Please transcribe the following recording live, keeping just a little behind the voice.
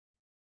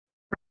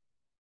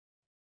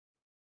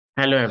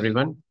Hello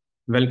everyone.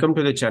 Welcome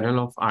to the channel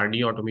of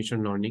RD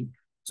Automation Learning.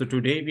 So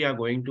today we are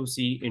going to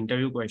see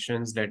interview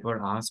questions that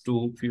were asked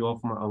to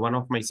one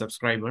of my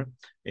subscriber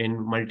in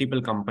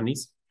multiple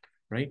companies,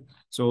 right?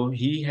 So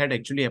he had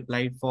actually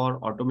applied for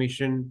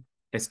automation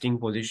testing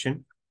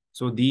position.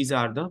 So these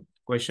are the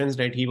questions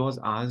that he was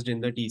asked in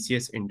the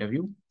TCS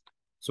interview.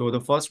 So the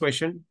first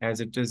question,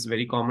 as it is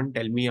very common,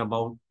 tell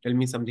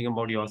me something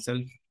about yourself,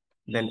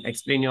 then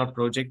explain your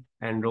project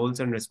and roles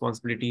and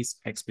responsibilities,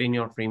 explain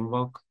your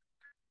framework,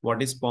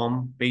 what is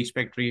POM, page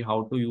factory,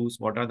 how to use,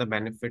 what are the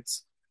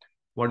benefits,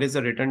 what is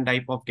the return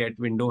type of get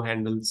window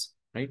handles,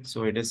 right?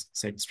 So it is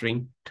set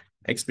string.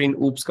 Explain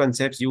OOPS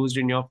concepts used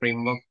in your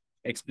framework,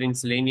 explain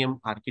Selenium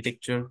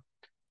architecture,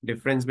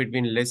 difference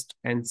between list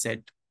and set,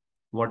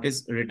 what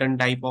is return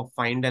type of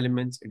find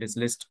elements, it is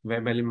list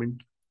web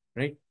element,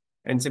 right?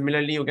 And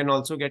similarly, you can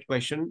also get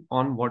question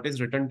on what is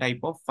return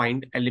type of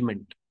find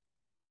element.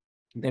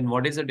 Then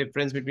what is the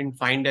difference between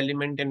find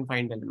element and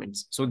find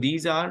elements? So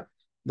these are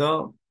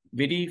the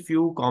very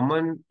few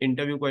common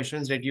interview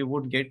questions that you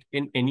would get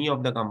in any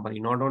of the company,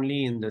 not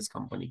only in this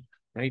company,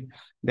 right?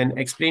 Then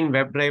explain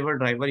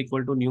driver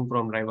equal to new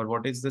Chrome driver.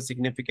 What is the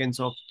significance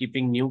of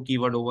keeping new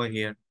keyword over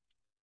here?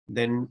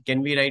 Then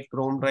can we write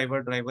Chrome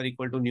driver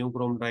equal to new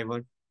Chrome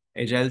driver?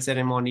 Agile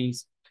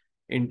ceremonies,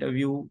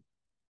 interview.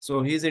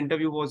 So his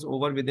interview was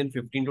over within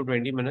 15 to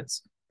 20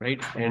 minutes,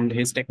 right? And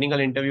his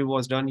technical interview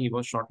was done. He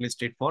was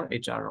shortlisted for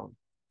HR round.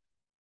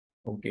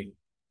 Okay.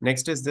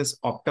 Next is this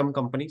Optum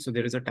company. So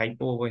there is a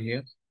typo over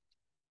here,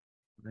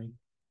 right?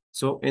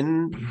 So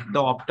in the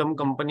Optum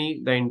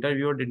company, the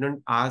interviewer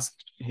didn't ask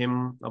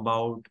him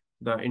about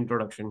the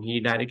introduction.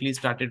 He directly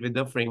started with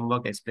the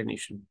framework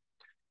explanation,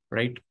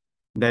 right?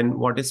 Then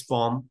what is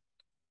form?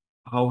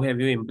 How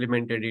have you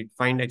implemented it?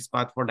 Find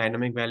XPath for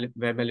dynamic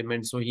web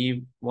elements. So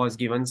he was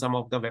given some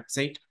of the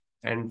website,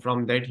 and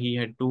from that he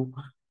had to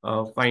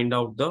find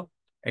out the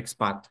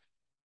XPath,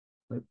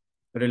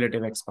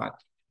 relative XPath.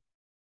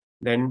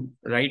 Then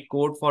write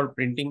code for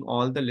printing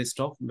all the list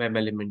of web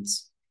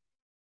elements.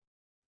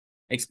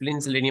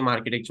 Explain Selenium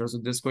architecture. So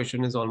this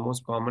question is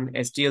almost common.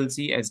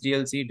 STLC,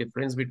 SDLC,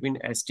 difference between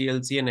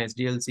STLC and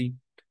SDLC,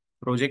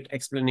 project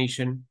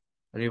explanation,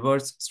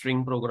 reverse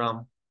string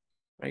program,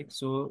 right?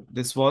 So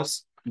this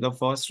was the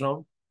first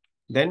round.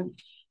 Then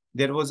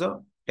there was a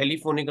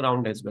telephonic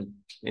round as well.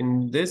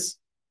 In this,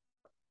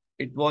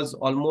 it was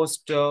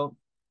almost,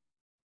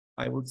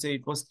 I would say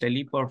it was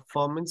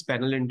teleperformance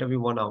panel interview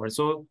 1 hour.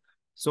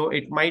 So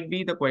it might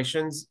be the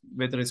questions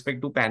with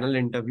respect to panel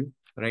interview,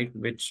 right,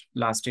 which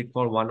lasted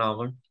for 1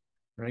 hour,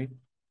 right?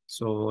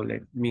 So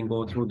let me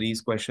go through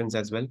these questions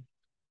as well.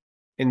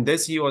 In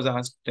this, he was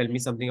asked, tell me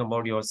something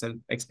about yourself,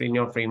 explain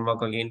your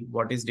framework again,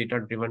 what is data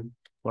driven,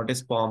 what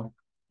is POM,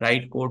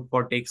 write code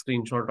for take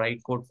screenshot,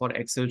 write code for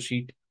Excel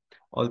sheet,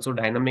 also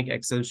dynamic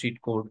Excel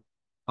sheet code.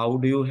 How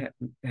do you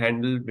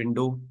handle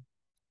window,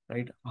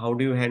 right? How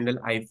do you handle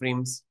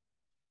iframes,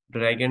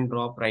 drag and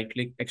drop, right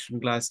click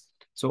action class?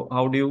 So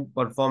how do you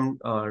perform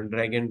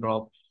drag and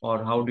drop,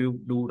 or how do you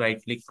do right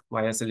click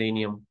via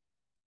Selenium,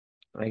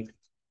 right?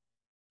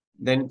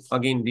 Then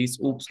again, these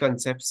OOPS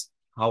concepts,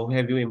 how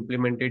have you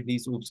implemented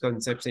these OOPS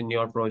concepts in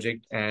your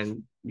project?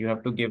 And you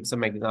have to give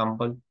some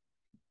example.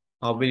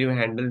 How will you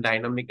handle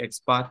dynamic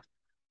XPath,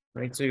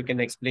 right? So you can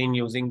explain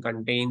using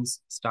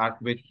contains, start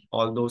with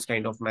all those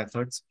kind of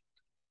methods.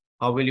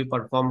 How will you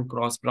perform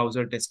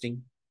cross-browser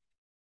testing?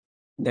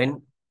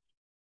 Then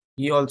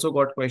he also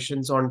got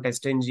questions on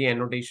TestNG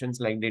annotations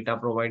like data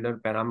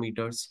provider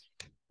parameters,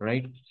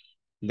 right?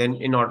 Then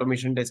in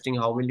automation testing,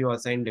 how will you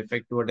assign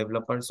defect to a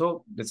developer?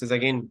 So this is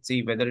again,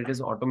 see whether it is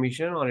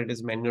automation or it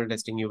is manual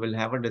testing. You will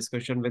have a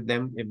discussion with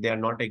them if they are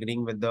not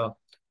agreeing with the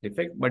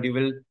defect, but you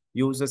will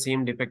use the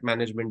same defect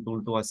management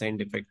tool to assign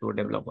defect to a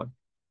developer.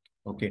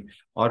 Okay.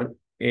 Or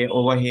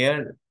over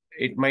here,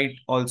 you might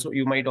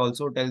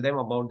also tell them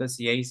about the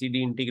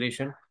CI/CD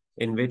integration,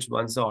 in which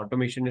once the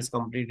automation is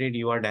completed,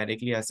 you are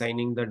directly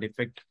assigning the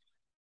defect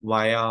you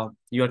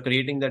are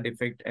creating the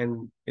defect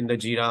and in the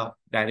Jira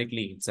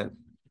directly itself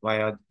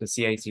via the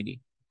CI/CD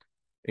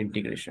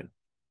integration.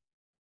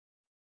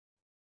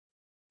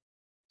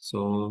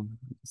 So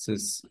this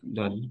is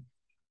done.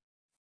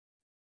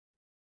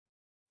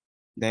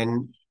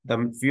 Then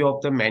the few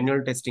of the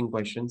manual testing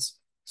questions.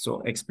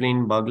 So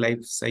explain bug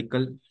life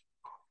cycle,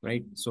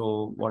 right?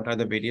 So what are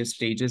the various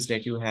stages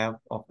that you have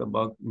of the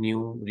bug,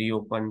 new,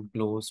 reopen,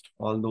 closed,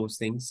 all those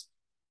things.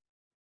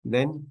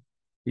 Then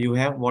you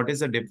have what is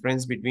the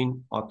difference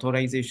between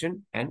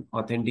authorization and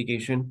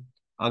authentication.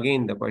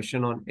 Again, the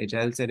question on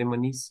agile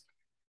ceremonies.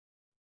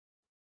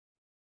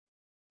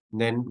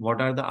 Then what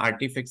are the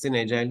artifacts in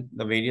Agile,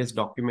 the various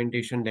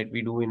documentation that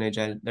we do in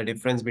Agile, the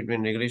difference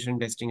between regression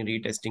testing,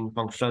 retesting,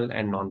 functional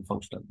and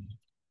non-functional.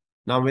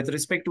 Now, with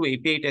respect to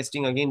API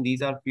testing, again,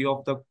 these are few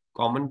of the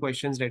common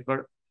questions that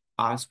were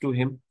asked to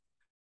him,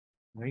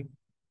 right?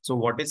 So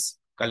what is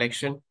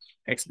collection?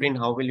 Explain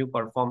how will you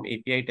perform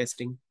API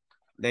testing.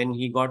 Then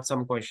he got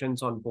some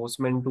questions on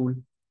Postman tool,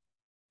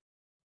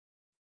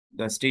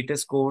 the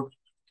status code,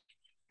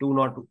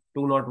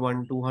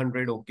 201,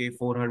 200, okay,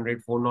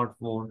 400,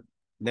 404.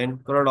 Then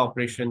CRUD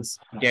operations,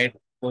 get,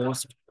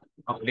 post,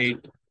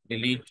 update,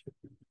 delete,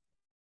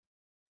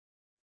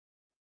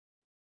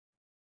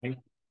 right?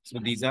 So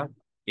these are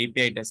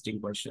API testing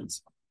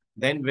questions.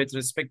 Then with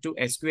respect to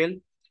SQL,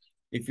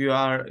 if you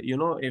are,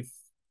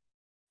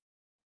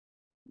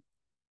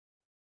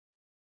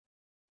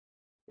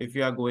 if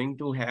you are going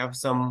to have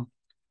some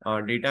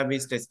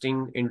database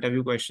testing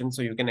interview questions,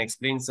 so you can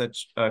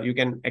you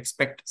can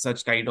expect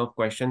such kind of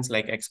questions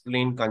like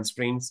explain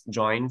constraints,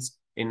 joins,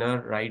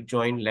 inner, right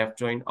join, left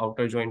join,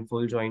 outer join,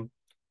 full join,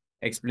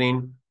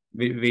 explain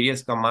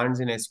various commands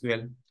in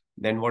SQL.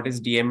 Then what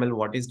is DML,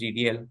 what is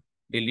DDL,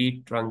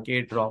 delete,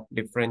 truncate, drop,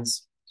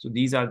 difference. So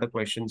these are the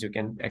questions you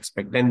can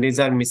expect. Then these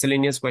are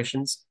miscellaneous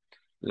questions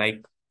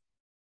like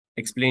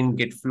explain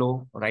Git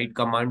flow, write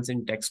commands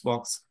in text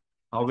box.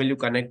 How will you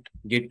connect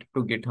Git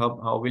to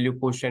GitHub? How will you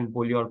push and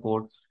pull your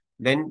code?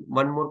 Then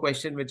one more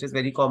question, which is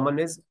very common,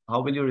 is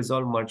how will you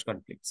resolve merge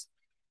conflicts?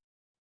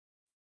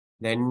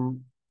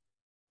 Then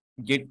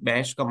Git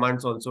bash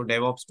commands also,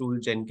 DevOps tool,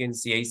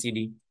 Jenkins,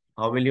 CI/CD.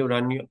 How will you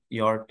run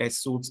your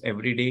test suits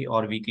every day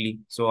or weekly?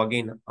 So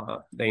again,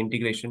 the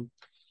integration.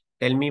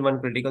 Tell me one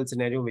critical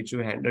scenario which you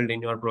handled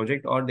in your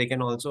project, or they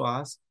can also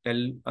ask,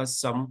 tell us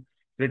some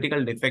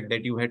critical defect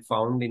that you had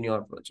found in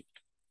your project.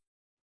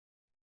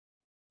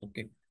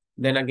 Okay.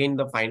 Then again,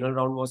 the final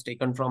round was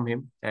taken from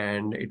him,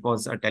 and it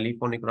was a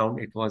telephonic round.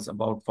 It was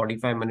about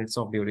 45 minutes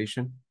of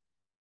duration.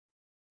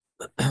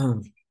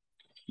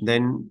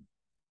 Then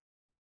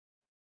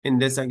in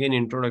this again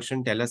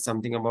introduction, tell us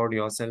something about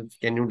yourself.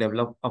 Can you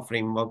develop a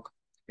framework?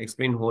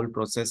 Explain whole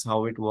process,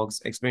 how it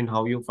works. Explain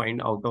how you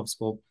find out of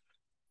scope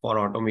for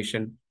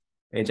automation.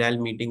 Agile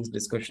meetings,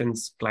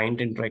 discussions, client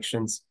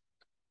interactions.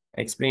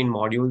 Explain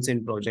modules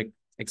in project.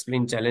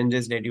 Explain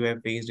challenges that you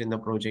have faced in the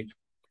project.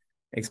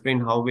 Explain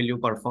how will you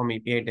perform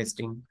API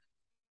testing,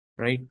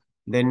 right?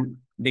 Then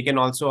they can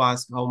also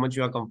ask how much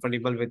you are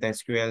comfortable with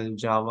SQL,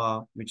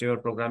 Java, whichever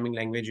programming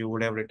language you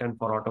would have written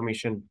for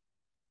automation,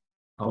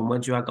 how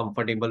much you are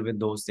comfortable with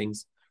those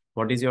things.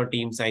 What is your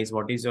team size?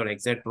 What is your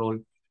exact role?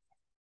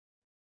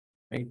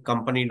 Right?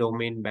 Company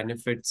domain,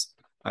 benefits.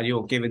 Are you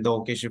okay with the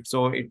OK shift?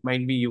 So it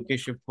might be UK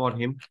shift for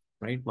him,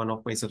 right? One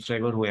of my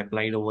subscriber who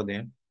applied over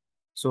there.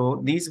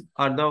 So these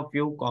are the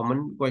few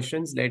common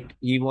questions that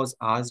he was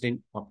asked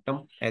in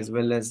Optum, as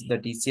well as the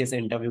TCS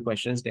interview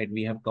questions that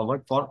we have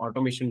covered for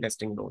automation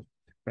testing role,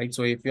 right?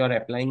 So if you are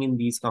applying in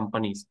these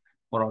companies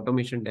for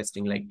automation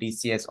testing like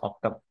TCS,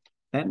 Optum,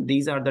 then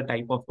these are the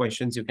type of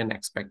questions you can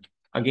expect.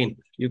 Again,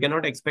 you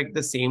cannot expect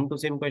the same to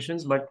same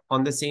questions, but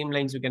on the same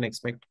lines, you can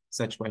expect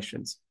such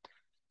questions.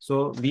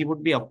 So we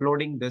would be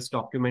uploading this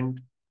document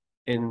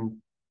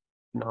in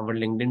our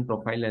LinkedIn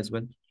profile as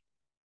well.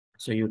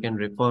 So you can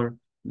refer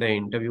the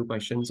interview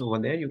questions over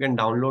there. You can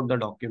download the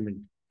document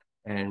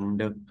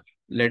and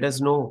let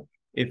us know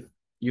if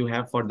you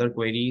have further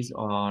queries,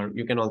 or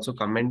you can also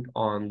comment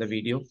on the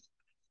video.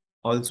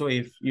 Also,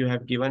 if you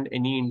have given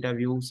any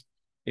interviews,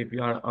 if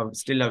you are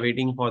still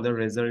awaiting for the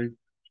result,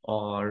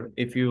 or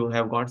if you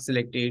have got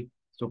selected,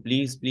 so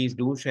please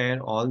do share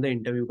all the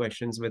interview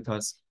questions with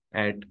us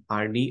at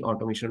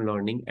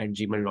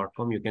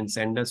rdautomationlearning@gmail.com. You can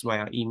send us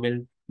via email.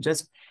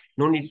 Just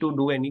no need to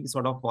do any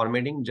sort of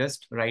formatting.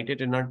 Just write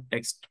it in a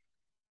text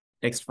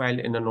file,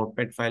 in a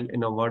notepad file,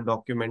 in a Word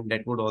document.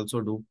 That would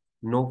also do.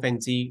 No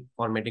fancy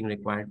formatting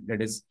required.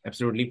 That is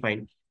absolutely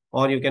fine.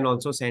 Or you can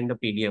also send a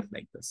PDF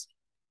like this.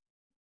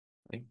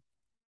 Right?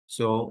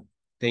 So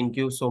thank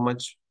you so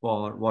much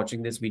for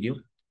watching this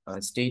video.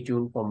 Stay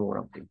tuned for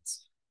more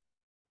updates.